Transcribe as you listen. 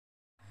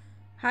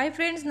Hi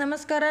friends,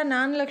 Namaskara.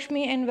 Nan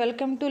Lakshmi and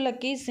welcome to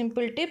Lucky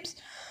Simple Tips.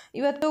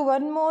 ಇವತ್ತು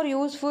one more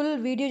useful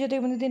video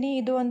ಜೊತೆಗೆ ಬಂದಿದ್ದೀನಿ.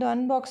 ಇದು ಒಂದು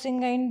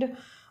unboxing and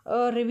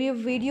review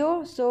video.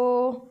 So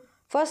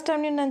first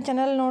time ನೀವು ನನ್ನ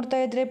channel ನೋಡ್ತಾ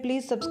ಇದ್ದರೆ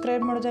ಪ್ಲೀಸ್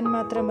ಸಬ್ಸ್ಕ್ರೈಬ್ ಮಾಡೋದನ್ನು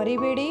ಮಾತ್ರ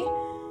ಮರಿಬೇಡಿ.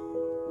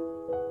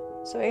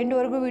 ಸೊ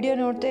ಎಂಡ್ವರೆಗೂ ವಿಡಿಯೋ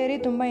ನೋಡ್ತಾ ಇರಿ,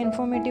 ತುಂಬ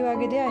ಇನ್ಫಾರ್ಮೇಟಿವ್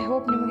ಆಗಿದೆ. ಐ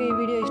ಹೋಪ್ ನಿಮಗೆ ಈ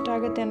ವಿಡಿಯೋ ಇಷ್ಟ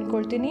ಆಗುತ್ತೆ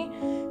ಅಂದ್ಕೊಳ್ತೀನಿ.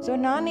 ಸೊ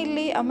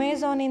ನಾನಿಲ್ಲಿ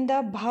ಅಮೆಝಾನಿಂದ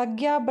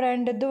ಭಾಗ್ಯ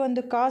ಬ್ರ್ಯಾಂಡದ್ದು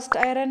ಒಂದು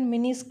ಕಾಸ್ಟ್ ಐರನ್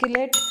ಮಿನಿ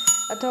ಸ್ಕಿಲೆಟ್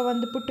ಅಥವಾ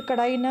ಒಂದು ಪುಟ್ಟ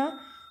ಕಡಾಯಿನ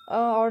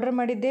ಆರ್ಡರ್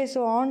ಮಾಡಿದ್ದೆ. ಸೊ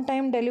ಆನ್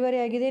ಟೈಮ್ ಡೆಲಿವರಿ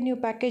ಆಗಿದೆ. ನೀವು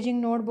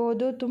ಪ್ಯಾಕೇಜಿಂಗ್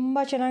ನೋಡ್ಬೋದು,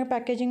 ತುಂಬ ಚೆನ್ನಾಗಿ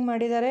ಪ್ಯಾಕೇಜಿಂಗ್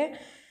ಮಾಡಿದ್ದಾರೆ.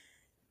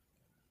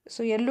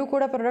 ಸೊ ಎಲ್ಲೂ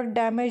ಕೂಡ ಪ್ರಾಡಕ್ಟ್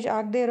ಡ್ಯಾಮೇಜ್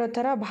ಆಗದೆ ಇರೋ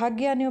ಥರ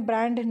ಭಾಗ್ಯ ನೀವು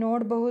ಬ್ರ್ಯಾಂಡ್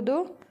ನೋಡಬಹುದು.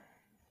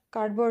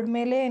 ಕಾರ್ಡ್ಬೋರ್ಡ್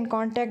ಮೇಲೆ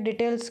ಕಾಂಟ್ಯಾಕ್ಟ್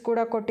ಡೀಟೇಲ್ಸ್ ಕೂಡ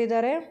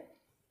ಕೊಟ್ಟಿದ್ದಾರೆ.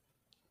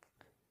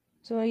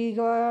 ಸೊ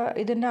ಈಗ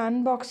ಇದನ್ನು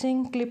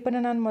ಅನ್ಬಾಕ್ಸಿಂಗ್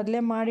ಕ್ಲಿಪ್ಪನ್ನು ನಾನು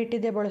ಮೊದಲೇ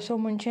ಮಾಡಿಟ್ಟಿದ್ದೆ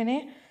ಬಳಸೋ ಮುಂಚೆನೇ.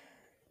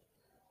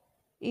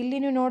 ಇಲ್ಲಿ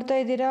ನೀವು ನೋಡ್ತಾ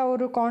ಇದ್ದೀರಾ,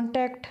 ಅವರು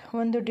ಕಾಂಟ್ಯಾಕ್ಟ್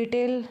ಒಂದು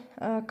ಡೀಟೇಲ್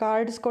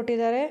ಕಾರ್ಡ್ಸ್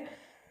ಕೊಟ್ಟಿದ್ದಾರೆ.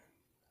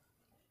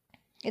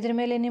 ಇದರ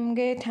ಮೇಲೆ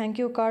ನಿಮಗೆ ಥ್ಯಾಂಕ್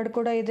ಯು ಕಾರ್ಡ್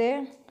ಕೂಡ ಇದೆ.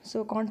 So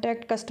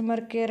contact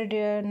customer care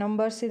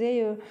numbers ಇದೆ.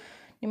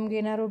 ನಿಮ್ಗೆ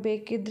ಏನಾದ್ರು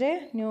ಬೇಕಿದ್ದರೆ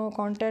ನೀವು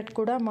ಕಾಂಟ್ಯಾಕ್ಟ್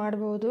ಕೂಡ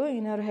ಮಾಡ್ಬೋದು,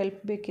 ಏನಾದ್ರು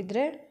ಹೆಲ್ಪ್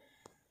ಬೇಕಿದ್ದರೆ.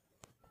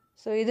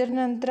 ಸೊ ಇದರ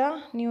ನಂತರ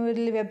ನೀವು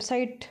ಇಲ್ಲಿ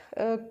ವೆಬ್ಸೈಟ್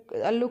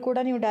ಅಲ್ಲೂ ಕೂಡ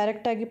ನೀವು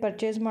ಡೈರೆಕ್ಟಾಗಿ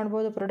ಪರ್ಚೇಸ್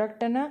ಮಾಡ್ಬೋದು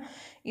ಪ್ರಾಡಕ್ಟನ್ನು.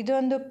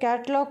 ಇದೊಂದು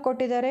ಕ್ಯಾಟ್ಲಾಗ್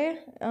ಕೊಟ್ಟಿದ್ದಾರೆ,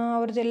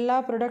 ಅವ್ರದ್ದೆಲ್ಲ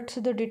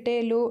ಪ್ರಾಡಕ್ಟ್ಸ್ದು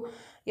ಡಿಟೇಲು,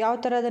 ಯಾವ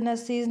ಥರ ಅದನ್ನು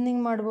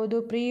ಸೀಸನಿಂಗ್ ಮಾಡ್ಬೋದು,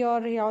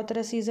 ಆರ್ ಯಾವ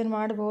ಥರ ಸೀಸನ್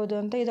ಮಾಡ್ಬೋದು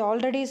ಅಂತ. ಇದು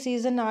ಆಲ್ರೆಡಿ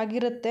ಸೀಸನ್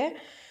ಆಗಿರುತ್ತೆ.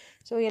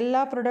 ಸೊ ಎಲ್ಲ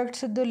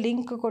ಪ್ರಾಡಕ್ಟ್ಸದ್ದು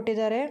ಲಿಂಕ್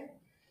ಕೊಟ್ಟಿದ್ದಾರೆ,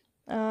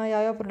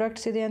 ಯಾವ್ಯಾವ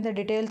ಪ್ರಾಡಕ್ಟ್ಸ್ ಇದೆ ಅಂತ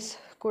ಡೀಟೇಲ್ಸ್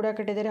ಕೂಡ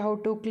ಕೊಟ್ಟಿದ್ದಾರೆ. How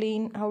to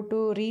clean, how to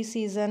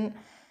ರೀಸೀಸನ್.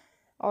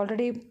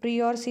 Already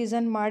R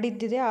season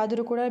ಮಾಡಿದ್ದಿದೆ,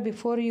 ಆದರೂ ಕೂಡ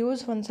ಬಿಫೋರ್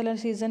ಯೂಸ್ ಒಂದ್ಸಲ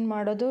ಸೀಸನ್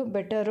ಮಾಡೋದು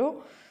ಬೆಟರು.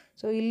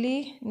 ಸೊ ಇಲ್ಲಿ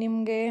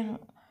ನಿಮಗೆ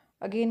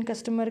ಅಗೇನ್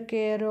ಕಸ್ಟಮರ್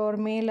ಕೇರ್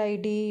ಅವ್ರ ಮೇಲ್ I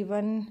D,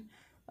 even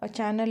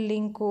channel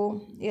link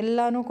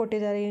ಎಲ್ಲನೂ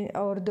ಕೊಟ್ಟಿದ್ದಾರೆ.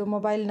 ಅವ್ರದ್ದು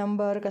mobile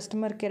number,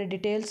 customer care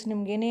details.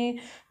 ನಿಮಗೇನೇ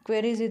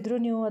queries ಇದ್ದರೂ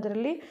ನೀವು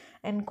ಅದರಲ್ಲಿ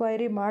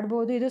ಎನ್ಕ್ವೈರಿ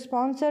ಮಾಡ್ಬೋದು. ಇದು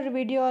ಸ್ಪಾನ್ಸರ್ಡ್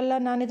ವಿಡಿಯೋ ಅಲ್ಲ,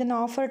 ನಾನು ಇದನ್ನು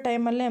ಆಫರ್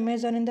ಟೈಮಲ್ಲೇ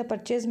ಅಮೆಝಾನಿಂದ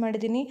ಪರ್ಚೇಸ್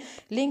ಮಾಡಿದ್ದೀನಿ.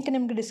 ಲಿಂಕ್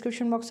ನಿಮಗೆ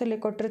ಡಿಸ್ಕ್ರಿಪ್ಷನ್ ಬಾಕ್ಸಲ್ಲಿ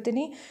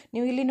ಕೊಟ್ಟಿರ್ತೀನಿ.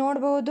 ನೀವು ಇಲ್ಲಿ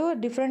ನೋಡ್ಬೋದು,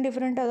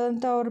 ಡಿಫ್ರೆಂಟ್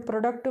ಆದಂಥ ಅವ್ರ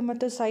ಪ್ರಾಡಕ್ಟು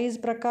ಮತ್ತು ಸೈಜ್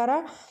ಪ್ರಕಾರ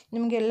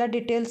ನಿಮಗೆ ಎಲ್ಲ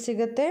ಡೀಟೇಲ್ಸ್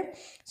ಸಿಗುತ್ತೆ.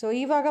 ಸೊ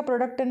ಇವಾಗ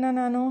ಪ್ರಾಡಕ್ಟನ್ನು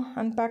ನಾನು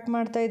ಅನ್ಪ್ಯಾಕ್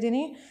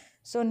ಮಾಡ್ತಾಯಿದ್ದೀನಿ.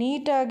 ಸೊ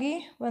ನೀಟಾಗಿ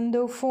ಒಂದು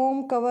ಫೋಮ್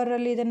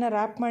ಕವರಲ್ಲಿ ಇದನ್ನು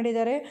ರ್ಯಾಪ್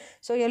ಮಾಡಿದ್ದಾರೆ.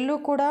 ಸೊ ಎಲ್ಲೂ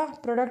ಕೂಡ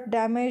ಪ್ರಾಡಕ್ಟ್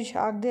ಡ್ಯಾಮೇಜ್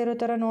ಆಗದೆ ಇರೋ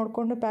ಥರ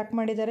ನೋಡಿಕೊಂಡು ಪ್ಯಾಕ್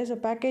ಮಾಡಿದ್ದಾರೆ. So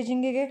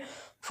ಪ್ಯಾಕೇಜಿಂಗಿಗೆ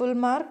full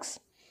marks.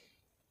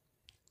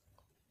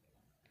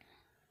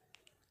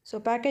 So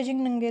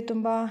packaging ನನಗೆ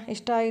ತುಂಬ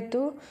ಇಷ್ಟ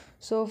ಆಯಿತು.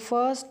 ಸೊ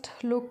ಫಸ್ಟ್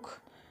ಲುಕ್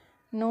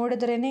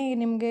ನೋಡಿದ್ರೇ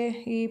ನಿಮಗೆ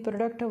ಈ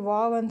ಪ್ರಾಡಕ್ಟ್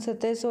ವಾವ್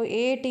ಅನಿಸುತ್ತೆ. ಸೊ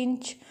 8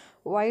 ಇಂಚ್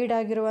ವೈಡ್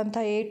ಆಗಿರುವಂಥ,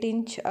 8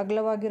 ಇಂಚ್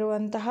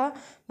ಅಗಲವಾಗಿರುವಂತಹ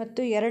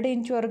ಮತ್ತು 2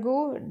 ಇಂಚ್ವರೆಗೂ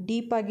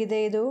ಡೀಪ್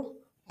ಆಗಿದೆ ಇದು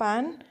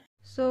ಪ್ಯಾನ್.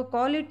 ಸೊ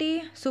ಕ್ವಾಲಿಟಿ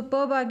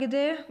ಸೂಪರ್ಬ್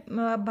ಆಗಿದೆ.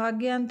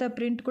 ಭಾಗ್ಯ ಅಂತ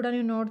ಪ್ರಿಂಟ್ ಕೂಡ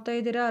ನೀವು ನೋಡ್ತಾ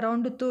ಇದ್ದೀರಾ.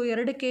 ಅರೌಂಡ್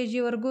 2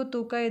 kgವರೆಗೂ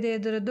ತೂಕ ಇದೆ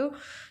ಇದರದ್ದು.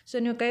 ಸೊ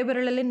ನೀವು ಕೈ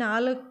ಬೆರಳಲ್ಲಿ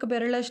 4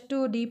 ಬೆರಳಷ್ಟು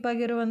ಡೀಪ್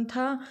ಆಗಿರುವಂಥ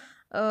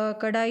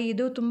ಕಡಾಯಿ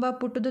ಇದು. ತುಂಬ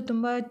ಪುಟ್ಟದು,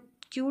 ತುಂಬ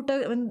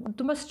ಕ್ಯೂಟಾಗಿ,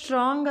 ತುಂಬ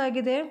ಸ್ಟ್ರಾಂಗ್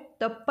ಆಗಿದೆ.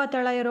 ದಪ್ಪ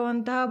ತಳ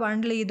ಇರುವಂತಹ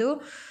ಬಾಣಲಿ ಇದು.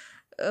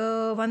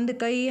 ಒಂದು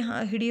ಕೈ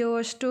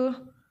ಹಿಡಿಯುವಷ್ಟು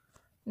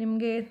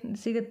ನಿಮಗೆ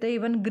ಸಿಗುತ್ತೆ.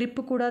 ಇವನ್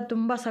ಗ್ರಿಪ್ ಕೂಡ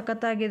ತುಂಬ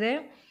ಸಖತ್ತಾಗಿದೆ.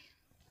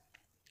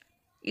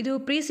 ಇದು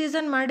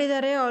ಸೀಸನ್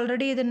ಮಾಡಿದ್ದಾರೆ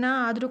ಆಲ್ರೆಡಿ ಇದನ್ನು,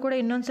 ಆದರೂ ಕೂಡ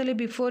ಇನ್ನೊಂದ್ಸಲಿ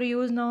ಬಿಫೋರ್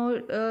ಯೂಸ್ ನಾವು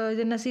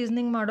ಇದನ್ನು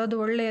ಸೀಸನಿಂಗ್ ಮಾಡೋದು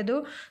ಒಳ್ಳೆಯದು.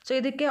 ಸೊ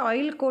ಇದಕ್ಕೆ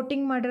ಆಯಿಲ್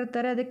ಕೋಟಿಂಗ್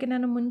ಮಾಡಿರ್ತಾರೆ. ಅದಕ್ಕೆ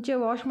ನಾನು ಮುಂಚೆ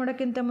ವಾಶ್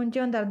ಮಾಡೋಕ್ಕಿಂತ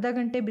ಮುಂಚೆ ಒಂದು ಅರ್ಧ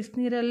ಗಂಟೆ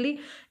ಬಿಸಿನೀರಲ್ಲಿ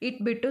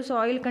ಇಟ್ಬಿಟ್ಟು, ಸೊ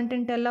ಆಯಿಲ್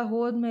ಕಂಟೆಂಟ್ ಎಲ್ಲ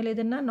ಹೋದ್ಮೇಲೆ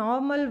ಇದನ್ನು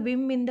ನಾರ್ಮಲ್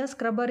ವಿಮ್ಮಿಂದ,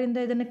 ಸ್ಕ್ರಬ್ಬರಿಂದ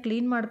ಇದನ್ನು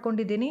ಕ್ಲೀನ್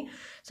ಮಾಡ್ಕೊಂಡಿದ್ದೀನಿ.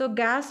 ಸೊ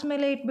ಗ್ಯಾಸ್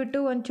ಮೇಲೆ ಇಟ್ಬಿಟ್ಟು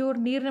ಒಂಚೂರು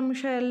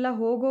ನೀರಿನಂಶ ಎಲ್ಲ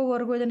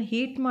ಹೋಗೋವರೆಗೂ ಇದನ್ನು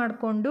ಹೀಟ್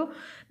ಮಾಡಿಕೊಂಡು,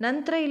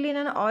 ನಂತರ ಇಲ್ಲಿ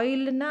ನಾನು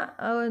ಆಯಿಲನ್ನು,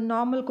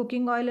 ನಾರ್ಮಲ್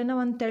ಕುಕ್ಕಿಂಗ್ ಆಯಿಲನ್ನು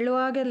ಒಂದು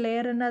ತೆಳುವಾದ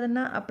ಲೇಯರನ್ನು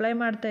ಅದನ್ನು ಅಪ್ಲೈ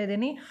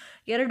ಮಾಡ್ತಾಯಿದ್ದೀನಿ.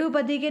 ಎರಡೂ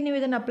ಬದಿಗೆ ನೀವು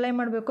ಇದನ್ನು ಅಪ್ಲೈ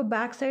ಮಾಡಬೇಕು.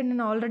 ಬ್ಯಾಕ್ ಸೈಡ್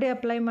ನಾನು ಆಲ್ರೆಡಿ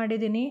ಅಪ್ಲೈ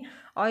ಮಾಡಿದ್ದೀನಿ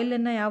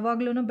ಆಯಿಲನ್ನು.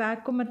 ಯಾವಾಗಲೂ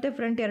ಬ್ಯಾಕು ಮತ್ತು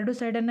ಫ್ರಂಟ್ ಎರಡು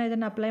ಸೈಡನ್ನು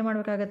ಇದನ್ನು ಅಪ್ಲೈ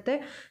ಮಾಡಬೇಕಾಗತ್ತೆ.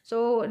 ಸೊ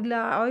ಇಲ್ಲ,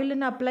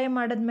 ಆಯಿಲನ್ನು ಅಪ್ಲೈ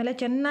ಮಾಡಿದ್ಮೇಲೆ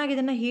ಚೆನ್ನಾಗಿ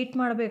ಇದನ್ನು ಹೀಟ್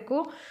ಮಾಡಬೇಕು.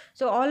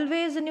 ಸೊ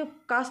ಆಲ್ವೇಸ್ ನೀವು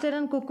cost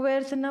iron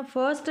ಕುಕ್ವೇರ್ಸನ್ನು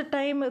first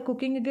time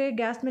ಕುಕ್ಕಿಂಗಿಗೆ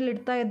gas ಮೇಲೆ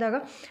ಇಡ್ತಾ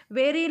ಇದ್ದಾಗ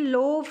ವೆರಿ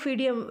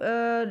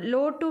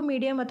ಲೋ ಟು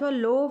ಮೀಡಿಯಮ್ ಅಥವಾ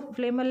ಲೋ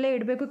ಫ್ಲೇಮಲ್ಲೇ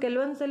ಇಡಬೇಕು.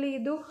 ಕೆಲವೊಂದು ಸಲ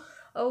ಇದು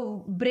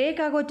ಬ್ರೇಕ್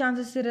ಆಗೋ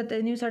ಚಾನ್ಸಸ್ ಇರುತ್ತೆ.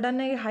 ನೀವು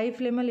ಸಡನ್ನಾಗಿ ಹೈ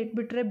ಫ್ಲೇಮಲ್ಲಿ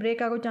ಇಟ್ಬಿಟ್ರೆ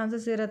ಬ್ರೇಕ್ ಆಗೋ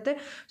ಚಾನ್ಸಸ್ ಇರುತ್ತೆ.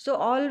 ಸೊ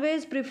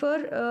ಆಲ್ವೇಸ್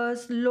ಪ್ರಿಫರ್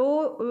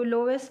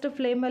ಲೋವೆಸ್ಟ್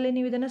ಫ್ಲೇಮಲ್ಲಿ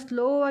ನೀವು ಇದನ್ನು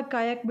ಸ್ಲೋವಾಗಿ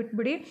ಕಾಯಕ್ಕೆ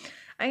ಬಿಟ್ಬಿಡಿ.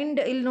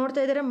 ಆ್ಯಂಡ್ ಇಲ್ಲಿ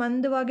ನೋಡ್ತಾ ಇದ್ದಾರೆ,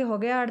 ಮಂದವಾಗಿ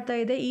ಹೊಗೆ ಆಡ್ತಾ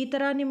ಇದೆ. ಈ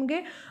ಥರ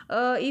ನಿಮಗೆ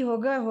ಈ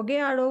ಹೊಗೆ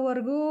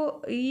ಆಡೋವರೆಗೂ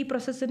ಈ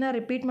ಪ್ರೊಸೆಸನ್ನು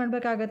ರಿಪೀಟ್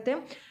ಮಾಡಬೇಕಾಗತ್ತೆ.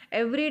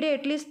 ಎವ್ರಿ ಡೇ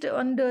ಅಟ್ಲೀಸ್ಟ್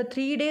ಒಂದು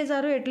 3 days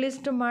ಆದರೂ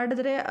ಅಟ್ಲೀಸ್ಟ್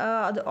ಮಾಡಿದ್ರೆ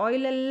ಅದು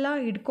ಆಯಿಲೆಲ್ಲ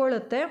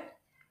ಹಿಡ್ಕೊಳ್ಳುತ್ತೆ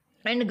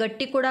ಆ್ಯಂಡ್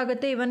ಗಟ್ಟಿ ಕೂಡ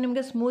ಆಗುತ್ತೆ. ಇವನ್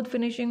ನಿಮಗೆ ಸ್ಮೂತ್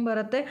ಫಿನಿಶಿಂಗ್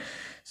ಬರುತ್ತೆ.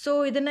 ಸೊ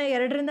ಇದನ್ನು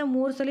 2 ರಿಂದ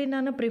 3 ಸಲ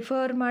ನಾನು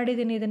ಪ್ರಿಫರ್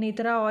ಮಾಡಿದ್ದೀನಿ. ಇದನ್ನು ಈ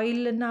ಥರ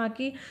ಆಯಿಲನ್ನು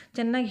ಹಾಕಿ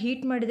ಚೆನ್ನಾಗಿ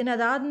ಹೀಟ್ ಮಾಡಿದ್ದೀನಿ.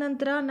 ಅದಾದ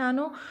ನಂತರ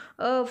ನಾನು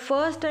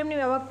ಫಸ್ಟ್ ಟೈಮ್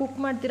ನೀವು ಯಾವಾಗ ಕುಕ್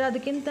ಮಾಡ್ತೀರಾ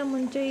ಅದಕ್ಕಿಂತ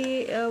ಮುಂಚೆ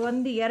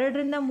ಒಂದು 2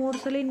 ರಿಂದ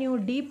 3 ಸಲ ನೀವು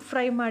ಡೀಪ್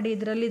ಫ್ರೈ ಮಾಡಿ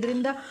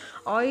ಇದರಿಂದ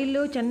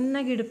ಆಯಿಲು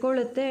ಚೆನ್ನಾಗಿ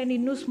ಹಿಡ್ಕೊಳ್ಳುತ್ತೆ ಆ್ಯಂಡ್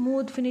ಇನ್ನೂ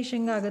ಸ್ಮೂತ್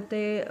ಫಿನಿಶಿಂಗ್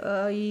ಆಗುತ್ತೆ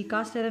ಈ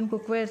ಕಾಸ್ಟ್ ಐರನ್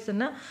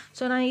ಕುಕ್ವೇರ್ಸನ್ನು.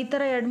 ಸೊ ನಾನು ಈ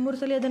ಥರ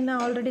 2-3 ಸಲ ಅದನ್ನು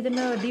ಆಲ್ರೆಡಿ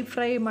ಇದನ್ನು ಡೀಪ್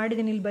ಫ್ರೈ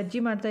ಮಾಡಿದ್ದೀನಿ, ಇಲ್ಲಿ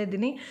ಬಜ್ಜಿ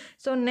ಮಾಡ್ತಾಯಿದ್ದೀನಿ.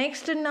 ಸೊ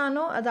ನೆಕ್ಸ್ಟ್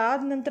ನಾನು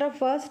ಅದಾದ ನಂತರ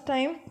ಫಸ್ಟ್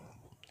ಟೈಮ್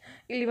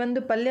ಇಲ್ಲಿ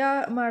ಒಂದು ಪಲ್ಯ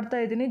ಮಾಡ್ತಾ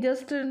ಇದ್ದೀನಿ,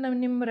 ಜಸ್ಟ್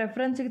ನಿಮ್ಮ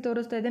ರೆಫರೆನ್ಸಿಗೆ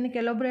ತೋರಿಸ್ತಾ ಇದ್ದೀನಿ.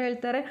 ಕೆಲವೊಬ್ಬರು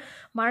ಹೇಳ್ತಾರೆ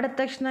ಮಾಡಿದ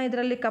ತಕ್ಷಣ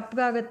ಇದರಲ್ಲಿ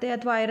ಕಪ್ಪಗಾಗುತ್ತೆ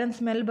ಅಥವಾ ಐರನ್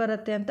ಸ್ಮೆಲ್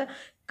ಬರುತ್ತೆ ಅಂತ.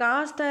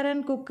 ಕಾಸ್ಟ್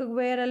ಐರನ್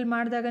ಕುಕ್ವೇರಲ್ಲಿ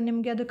ಮಾಡಿದಾಗ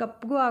ನಿಮಗೆ ಅದು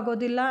ಕಪ್ಪಗೂ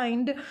ಆಗೋದಿಲ್ಲ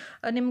ಆ್ಯಂಡ್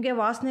ನಿಮಗೆ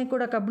ವಾಸನೆ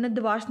ಕೂಡ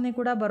ಕಬ್ಬಿಣದ ವಾಸನೆ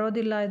ಕೂಡ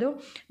ಬರೋದಿಲ್ಲ. ಇದು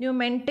ನೀವು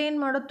ಮೇಂಟೈನ್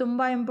ಮಾಡೋದು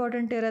ತುಂಬ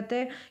ಇಂಪಾರ್ಟೆಂಟ್ ಇರುತ್ತೆ.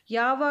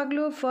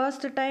 ಯಾವಾಗಲೂ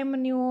ಫಸ್ಟ್ ಟೈಮ್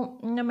ನೀವು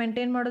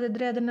ಮೇಂಟೈನ್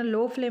ಮಾಡೋದಿದ್ರೆ ಅದನ್ನು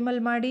ಲೋ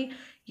ಫ್ಲೇಮಲ್ಲಿ ಮಾಡಿ.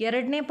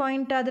 ಎರಡನೇ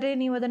ಪಾಯಿಂಟ್ ಆದರೆ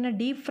ನೀವು ಅದನ್ನು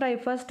ಡೀಪ್ ಫ್ರೈ,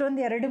 ಫಸ್ಟ್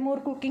ಒಂದು 2-3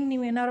 ಕುಕ್ಕಿಂಗ್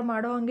ನೀವು ಏನಾದ್ರು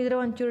ಮಾಡೋ ಹಂಗಿದ್ರೆ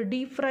ಒಂಚೂರು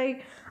ಡೀಪ್ ಫ್ರೈ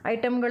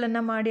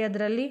ಐಟಮ್ಗಳನ್ನು ಮಾಡಿ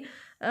ಅದರಲ್ಲಿ.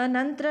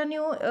 ನಂತರ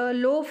ನೀವು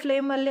ಲೋ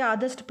ಫ್ಲೇಮಲ್ಲಿ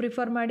ಆದಷ್ಟು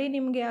ಪ್ರಿಫರ್ ಮಾಡಿ.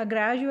 ನಿಮಗೆ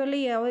ಗ್ರ್ಯಾಜುವಲಿ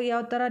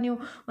ಯಾವ ಥರ ನೀವು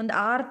ಒಂದು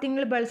 6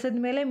 ತಿಂಗಳು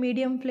ಬಳಸಿದ ಮೇಲೆ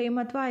ಮೀಡಿಯಮ್ ಫ್ಲೇಮ್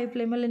ಅಥವಾ ಹೈ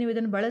ಫ್ಲೇಮಲ್ಲಿ ನೀವು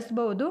ಇದನ್ನು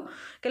ಬಳಸ್ಬೋದು.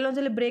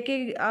 ಕೆಲವೊಂದ್ಸಲ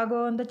ಬ್ರೇಕೇಜ್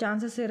ಆಗೋವಂಥ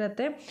ಚಾನ್ಸಸ್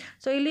ಇರುತ್ತೆ.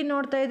 ಸೊ ಇಲ್ಲಿ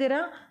ನೋಡ್ತಾ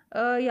ಇದ್ದೀರಾ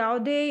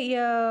ಯಾವುದೇ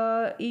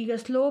ಈಗ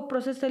ಸ್ಲೋ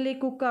ಪ್ರೊಸೆಸ್ಸಲ್ಲಿ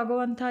ಕುಕ್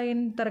ಆಗುವಂಥ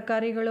ಏನು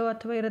ತರಕಾರಿಗಳು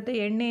ಅಥವಾ ಇರುತ್ತೆ,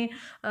 ಎಣ್ಣೆ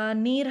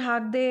ನೀರು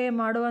ಹಾಕದೆ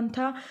ಮಾಡುವಂಥ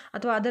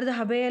ಅಥವಾ ಅದರದ್ದು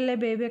ಹಬೆಯಲ್ಲೇ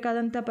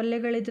ಬೇಯಬೇಕಾದಂಥ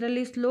ಪಲ್ಯಗಳು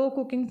ಇದರಲ್ಲಿ ಸ್ಲೋ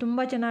ಕುಕ್ಕಿಂಗ್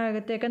ತುಂಬ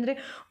ಚೆನ್ನಾಗಾಗುತ್ತೆ. ಯಾಕಂದರೆ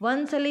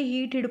ಒಂದ್ಸಲ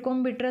ಹೀಟ್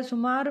ಹಿಡ್ಕೊಂಡ್ಬಿಟ್ರೆ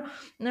ಸುಮಾರು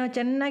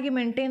ಚೆನ್ನಾಗಿ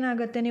ಮೇಂಟೈನ್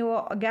ಆಗುತ್ತೆ. ನೀವು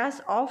ಗ್ಯಾಸ್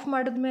ಆಫ್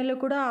ಮಾಡಿದ ಮೇಲೂ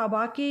ಕೂಡ ಆ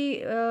ಬಾಕಿ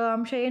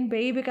ಅಂಶ ಏನು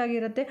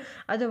ಬೇಯಬೇಕಾಗಿರುತ್ತೆ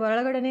ಅದು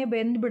ಒಳಗಡೆ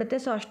ಬೆಂದುಬಿಡುತ್ತೆ.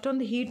 ಸೊ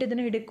ಅಷ್ಟೊಂದು ಹೀಟ್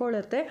ಇದನ್ನು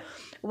ಹಿಡ್ಕೊಳ್ಳುತ್ತೆ.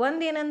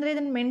 ಒಂದೇನೆಂದರೆ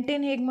ಇದನ್ನು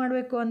ಮೇಂಟೈನ್ ಹೇಗೆ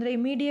ಮಾಡಬೇಕು ಅಂದರೆ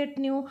ಇಮಿಡಿಯೇಟ್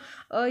ನೀವು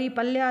ಈ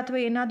ಪಲ್ಯ ಅಥವಾ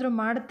ಏನಾದರೂ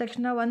ಮಾಡಿದ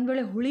ತಕ್ಷಣ ಒಂದು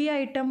ವೇಳೆ ಹುಳಿ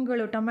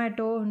ಐಟಮ್ಗಳು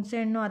ಟೊಮ್ಯಾಟೊ,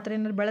 ಹುಣಸೆಹಣ್ಣು ಆ ಥರ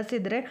ಏನಾದ್ರು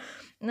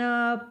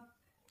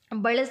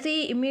ಬಳಸಿ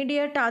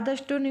ಇಮಿಡಿಯೇಟ್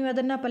ಆದಷ್ಟು ನೀವು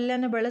ಅದನ್ನು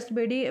ಪಲ್ಯನ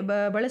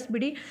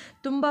ಬಳಸಬೇಡಿ.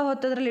 ತುಂಬ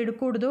ಹೊತ್ತು ಅದರಲ್ಲಿ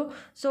ಇಡ್ಕೂಡ್ದು.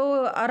 ಸೊ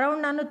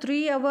ಅರೌಂಡ್ ನಾನು 3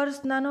 hours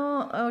ನಾನು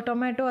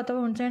ಟೊಮ್ಯಾಟೊ ಅಥವಾ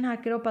ಹುಣಸೆಹಣ್ಣು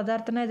ಹಾಕಿರೋ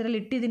ಪದಾರ್ಥನ ಇದರಲ್ಲಿ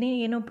ಇಟ್ಟಿದ್ದೀನಿ,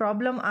 ಏನೂ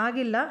ಪ್ರಾಬ್ಲಮ್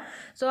ಆಗಿಲ್ಲ.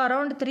 ಸೊ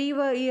ಅರೌಂಡ್ 3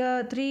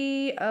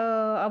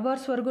 hours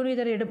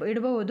ಇದರಲ್ಲಿ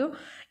ಇಡಬಹುದು.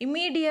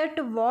 ಇಮಿಡಿಯೇಟ್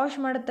ವಾಶ್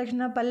ಮಾಡಿದ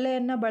ತಕ್ಷಣ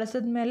ಪಲ್ಯವನ್ನು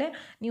ಬಳಸಿದ ಮೇಲೆ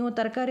ನೀವು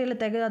ತರಕಾರಿ ಎಲ್ಲ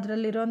ತೆಗೆದು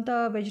ಅದರಲ್ಲಿರುವಂಥ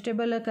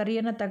ವೆಜಿಟೇಬಲ್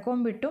ಕರಿಯನ್ನು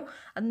ತಗೊಂಡ್ಬಿಟ್ಟು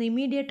ಅದನ್ನ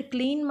ಇಮಿಡಿಯೇಟ್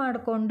ಕ್ಲೀನ್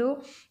ಮಾಡಿಕೊಂಡು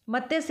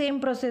ಮತ್ತೆ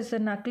ಸೇಮ್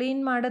ಪ್ರೊಸೆಸನ್ನು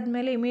ಕ್ಲೀನ್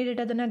ಮಾಡಿದ್ಮೇಲೆ ಇಮಿಡಿಯೇಟ್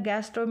ಅದನ್ನು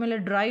ಗ್ಯಾಸ್ ಸ್ಟವ್ ಮೇಲೆ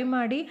ಡ್ರೈ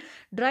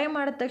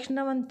ಮಾಡಿದ ತಕ್ಷಣ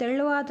ಒಂದು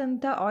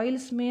ತೆಳುವಾದಂಥ ಆಯಿಲ್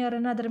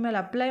ಸ್ಮೇಯರನ್ನು ಅದರ ಮೇಲೆ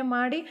ಅಪ್ಲೈ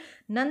ಮಾಡಿ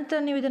ನಂತರ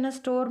ನೀವು ಇದನ್ನು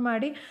ಸ್ಟೋರ್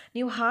ಮಾಡಿ.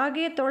 ನೀವು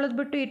ಹಾಗೆ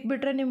ತೊಳೆದ್ಬಿಟ್ಟು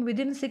ಇಟ್ಬಿಟ್ರೆ ನಿಮ್ಗೆ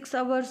ವಿದಿನ್ 6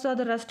 hours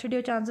ಅದು ರಸ್ಟ್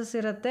ಹಿಡಿಯೋ ಚಾನ್ಸಸ್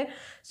ಇರುತ್ತೆ.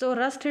 ಸೊ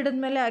ರಸ್ಟ್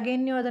ಹಿಡಿದ್ಮೇಲೆ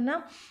ಅಗೇನ್ ನೀವು ಅದನ್ನು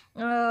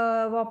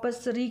ವಾಪಸ್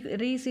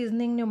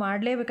ರೀಸೀಸ್ನಿಂಗ್ ನೀವು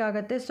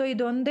ಮಾಡಲೇಬೇಕಾಗತ್ತೆ. ಸೊ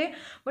ಇದೊಂದೇ,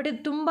 ಬಟ್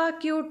ಇದು ತುಂಬ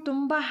ಕ್ಯೂಟ್,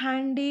 ತುಂಬ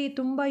ಹ್ಯಾಂಡಿ,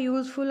 ತುಂಬ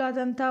ಯೂಸ್ಫುಲ್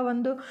ಆದಂಥ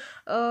ಒಂದು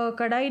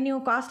ಕಡಾಯಿ. ನೀವು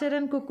ಕಾಸ್ಟ್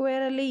ಐರನ್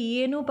ಕುಕ್ವೇರಲ್ಲಿ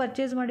ಏನೂ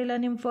ಪರ್ಚೇಸ್ ಮಾಡಿಲ್ಲ,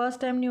 ನಿಮ್ಮ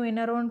ಫಸ್ಟ್ ಟೈಮ್ ನೀವು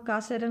ಏನಾರೋ ಒಂದು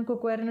ಕಾಸ್ಟ್ ಐರನ್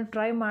ಕುಕ್ವೇರನ್ನು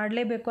ಟ್ರೈ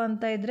ಮಾಡಲೇಬೇಕು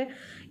ಅಂತ ಇದ್ದರೆ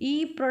ಈ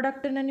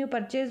ಪ್ರಾಡಕ್ಟನ್ನು ನೀವು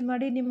ಪರ್ಚೇಸ್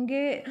ಮಾಡಿ.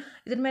 ನಿಮಗೆ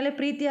ಇದ್ರ ಮೇಲೆ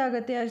ಪ್ರೀತಿ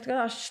ಆಗುತ್ತೆ.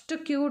 ಅಷ್ಟು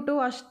ಕ್ಯೂಟು,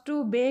 ಅಷ್ಟು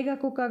ಬೇಗ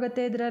ಕುಕ್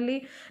ಆಗುತ್ತೆ. ಇದರಲ್ಲಿ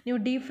ನೀವು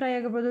ಡೀಪ್ ಫ್ರೈ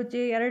ಆಗ್ಬೋದು,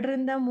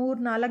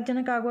 2-3-4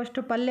 ಜನಕ್ಕೆ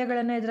ಆಗುವಷ್ಟು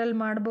ಪಲ್ಯಗಳನ್ನು ಇದರಲ್ಲಿ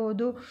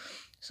ಮಾಡ್ಬೋದು.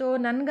 ಸೊ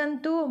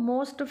ನನಗಂತೂ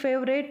most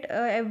favourite.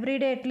 Every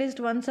day at least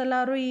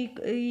ಒಂದ್ಸಲಾರು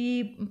ಈ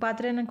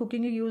ಪಾತ್ರೆನ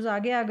ಕುಕ್ಕಿಂಗಿಗೆ ಯೂಸ್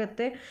ಆಗೇ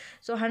ಆಗುತ್ತೆ.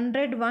 ಸೊ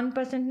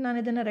 101% ನಾನು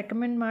ಇದನ್ನು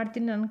ರೆಕಮೆಂಡ್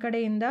ಮಾಡ್ತೀನಿ ನನ್ನ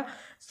ಕಡೆಯಿಂದ.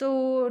 ಸೊ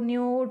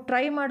ನೀವು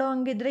ಟ್ರೈ ಮಾಡೋ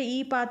ಹಂಗಿದ್ರೆ ಈ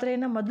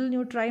ಪಾತ್ರೆಯನ್ನು ಮೊದಲು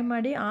ನೀವು ಟ್ರೈ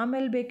ಮಾಡಿ,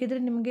 ಆಮೇಲೆ ಬೇಕಿದ್ರೆ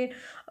ನಿಮಗೆ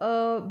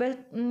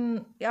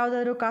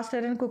ಯಾವುದಾದ್ರೂ ಕಾಸ್ಟ್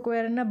ಐರನ್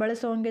ಕುಕ್ವೇರನ್ನು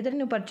ಬಳಸೋ ಹಂಗಿದ್ರೆ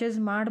ನೀವು ಪರ್ಚೇಸ್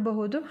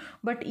ಮಾಡಬಹುದು.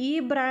 ಬಟ್ ಈ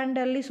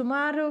ಬ್ರ್ಯಾಂಡಲ್ಲಿ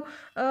ಸುಮಾರು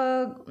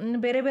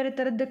ಬೇರೆ ಬೇರೆ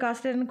ಥರದ್ದು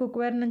ಕಾಸ್ಟ್ ಐರನ್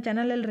ಕುಕ್ವೇರ್ ನನ್ನ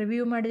ಚಾನಲಲ್ಲಿ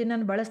ರಿವ್ಯೂ ಮಾಡಿದ್ದೀನಿ,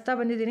 ನಾನು ಬಳಸ್ತಾ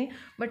ಬಂದಿದ್ದೀನಿ.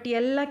 ಬಟ್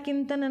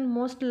ಎಲ್ಲಕ್ಕಿಂತ ನನ್ನ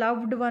ಮೋಸ್ಟ್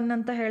ಲವ್ಡ್ ಒನ್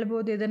ಅಂತ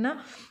ಹೇಳ್ಬೋದು ಇದನ್ನು.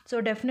 ಸೊ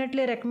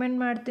ಡೆಫಿನೆಟ್ಲಿ ರೆಕಮೆಂಡ್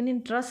ಮಾಡ್ತೀನಿ,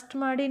 ಟ್ರಸ್ಟ್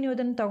ಮಾಡಿ ನೀವು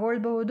ಅದನ್ನು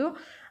ತಗೊಳ್ಬಹುದು.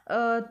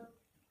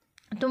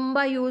 ತುಂಬ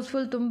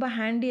ಯೂಸ್ಫುಲ್, ತುಂಬ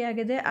ಹ್ಯಾಂಡಿ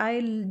ಆಗಿದೆ. I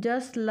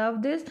just love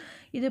this.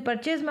 ಇದು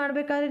ಪರ್ಚೇಸ್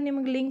ಮಾಡಬೇಕಾದ್ರೆ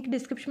ನಿಮಗೆ ಲಿಂಕ್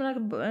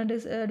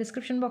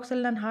ಡಿಸ್ಕ್ರಿಪ್ಷನ್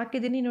ಬಾಕ್ಸಲ್ಲಿ ನಾನು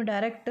ಹಾಕಿದ್ದೀನಿ, ನೀವು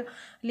ಡೈರೆಕ್ಟ್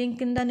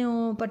ಲಿಂಕಿಂದ ನೀವು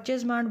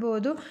ಪರ್ಚೇಸ್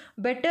ಮಾಡ್ಬೋದು.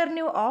 ಬೆಟರ್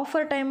ನೀವು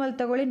ಆಫರ್ ಟೈಮಲ್ಲಿ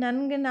ತೊಗೊಳ್ಳಿ.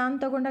 ನಾನು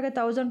ತೊಗೊಂಡಾಗ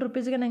 1000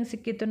 rupeesಗೆ ನಂಗೆ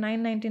ಸಿಕ್ಕಿತ್ತು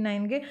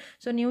 999ಗೆ.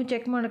 ಸೊ ನೀವು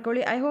ಚೆಕ್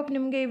ಮಾಡ್ಕೊಳ್ಳಿ. ಐ ಹೋಪ್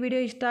ನಿಮಗೆ ಈ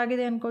ವಿಡಿಯೋ ಇಷ್ಟ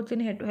ಆಗಿದೆ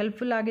ಅಂದ್ಕೊಳ್ತೀನಿ,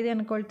 ಹೆಲ್ಪ್ಫುಲ್ ಆಗಿದೆ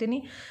ಅಂದ್ಕೊಳ್ತೀನಿ.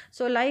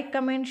 ಸೊ ಲೈಕ್,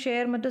 ಕಮೆಂಟ್,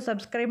 ಶೇರ್ ಮತ್ತು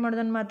ಸಬ್ಸ್ಕ್ರೈಬ್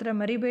ಮಾಡೋದನ್ನು ಮಾತ್ರ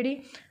ಮರಿಬೇಡಿ.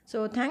 So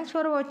thanks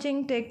for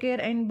watching, take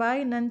care and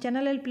ಬಾಯ್. ನನ್ನ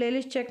ಚಾನಲಲ್ಲಿ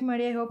ಪ್ಲೇಲಿಸ್ಟ್ ಚೆಕ್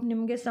ಮಾಡಿ. ಐ ಹೋಪ್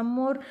ನಿಮಗೆ ಸಮ್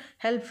ಮೋರ್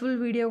ಹೆಲ್ಪ್ಫುಲ್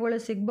ವೀಡಿಯೋಗಳು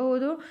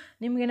ಸಿಗಬಹುದು.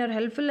 ನಿಮ್ಗೇನಾದ್ರು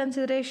ಹೆಲ್ಪ್ಫುಲ್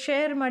ಅನಿಸಿದ್ರೆ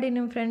ಶೇರ್ ಮಾಡಿ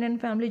ನಿಮ್ಮ ಫ್ರೆಂಡ್ ಆ್ಯಂಡ್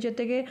ಫ್ಯಾಮಿಲಿ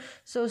ಜೊತೆಗೆ.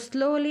 So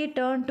slowly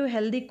turn to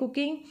healthy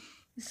cooking.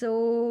 So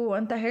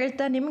ಅಂತ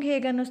ಹೇಳ್ತಾ ನಿಮ್ಗೆ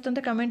ಹೇಗೆ ಅನ್ನಿಸ್ತು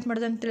ಅಂತ ಕಮೆಂಟ್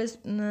ಮಾಡೋದನ್ನು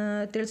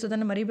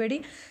ತಿಳಿಸೋದನ್ನು ಮರಿಬೇಡಿ.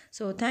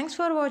 So thanks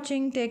for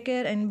watching, take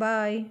care and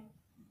bye.